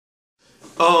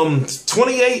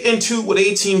28-2 with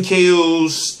 18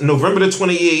 KOs, November the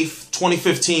 28th,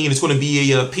 2015. It's going to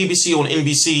be a PBC on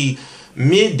NBC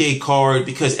midday card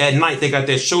because at night they got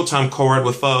that Showtime card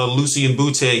with Lucien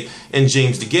Bute and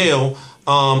James DeGale.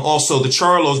 Also, the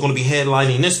Charlo is going to be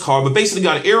headlining this card, but basically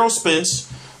got Errol Spence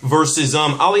versus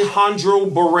Alejandro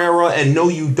Barrera, and no,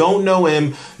 you don't know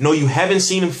him. No, you haven't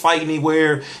seen him fight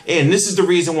anywhere, and this is the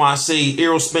reason why I say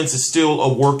Errol Spence is still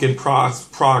a work in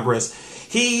progress.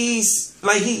 He's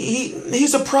like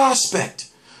he's a prospect.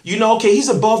 You know, okay, he's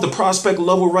above the prospect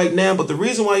level right now, but the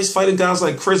reason why he's fighting guys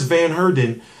like Chris Van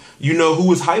Heerden, you know,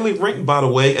 who is highly ranked, by the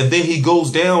way, and then he goes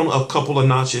down a couple of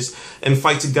notches and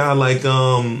fights a guy like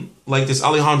this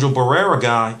Alejandro Barrera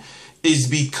guy, is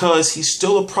because he's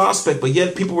still a prospect. But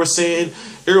yet people were saying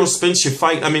Errol Spence should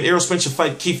fight. I mean, Errol Spence should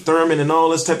fight Keith Thurman and all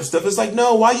this type of stuff. It's like,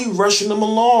 no, why are you rushing him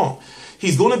along?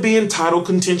 He's going to be in title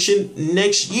contention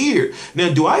next year.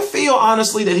 Now, do I feel,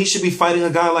 honestly, that he should be fighting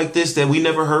a guy like this that we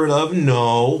never heard of?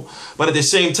 No. But at the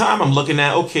same time, I'm looking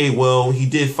at, okay, well, he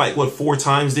did fight, what, 4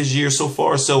 times this year so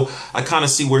far? So I kind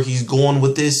of see where he's going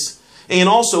with this. And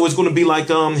also, it's going to be like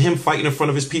him fighting in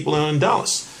front of his people in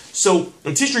Dallas. So,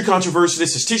 in T-Street Controversy,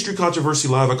 this is T-Street Controversy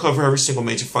Live. I cover every single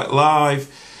major fight live.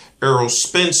 Errol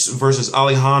Spence versus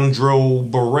Alejandro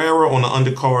Barrera on the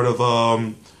undercard of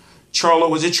Charlo.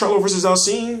 Was it Charlo versus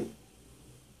Alcine?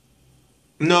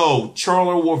 No,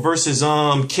 Charlo versus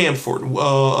Camford.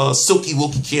 Silky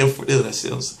Wilkie Camford. Ew, that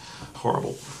sounds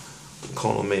horrible. I'm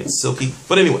calling him man Silky.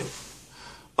 But anyway,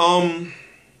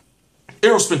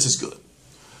 Errol Spence is good.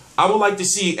 I would like to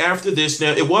see after this.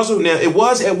 Now, it was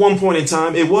at one point in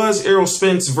time, it was Errol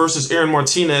Spence versus Aaron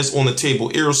Martinez on the table.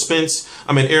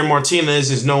 Aaron Martinez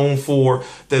is known for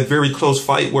that very close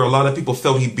fight where a lot of people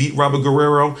felt he beat Robert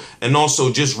Guerrero. And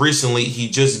also just recently, he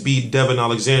just beat Devin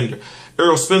Alexander.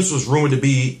 Errol Spence was rumored to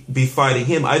be fighting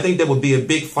him. I think that would be a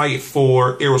big fight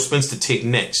for Errol Spence to take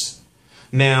next.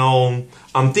 Now,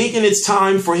 I'm thinking it's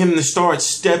time for him to start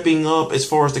stepping up as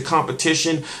far as the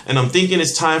competition. And I'm thinking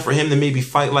it's time for him to maybe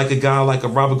fight like a guy like a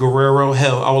Robert Guerrero.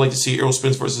 Hell, I would like to see Errol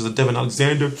Spence versus a Devin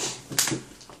Alexander. Thought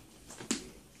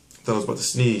I was about to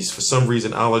sneeze. For some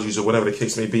reason, allergies or whatever the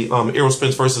case may be. Errol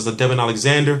Spence versus a Devin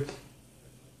Alexander.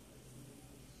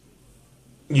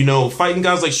 You know, fighting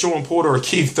guys like Sean Porter or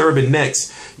Keith Thurman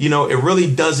next, you know, it really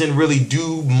doesn't really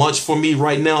do much for me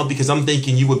right now because I'm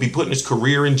thinking you would be putting his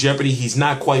career in jeopardy. He's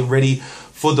not quite ready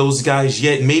for those guys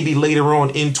yet. Maybe later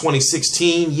on in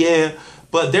 2016, yeah.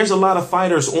 But there's a lot of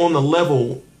fighters on the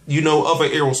level, you know, of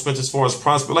an Errol Spence as far as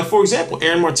prospect. Like, for example,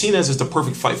 Aaron Martinez is the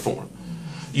perfect fight for him.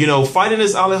 You know, fighting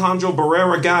this Alejandro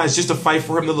Barrera guy is just a fight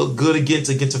for him to look good against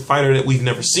a fighter that we've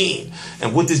never seen.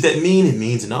 And what does that mean? It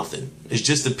means nothing. It's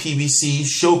just a PBC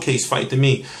showcase fight to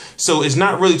me. So it's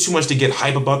not really too much to get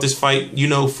hype about this fight, you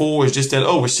know, for. It's just that,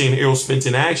 oh, we're seeing Errol Spence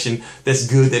in action. That's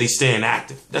good that he's staying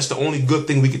active. That's the only good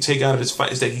thing we could take out of this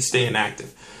fight is that he's staying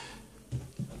active.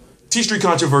 T-Street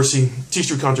Controversy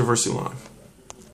Live.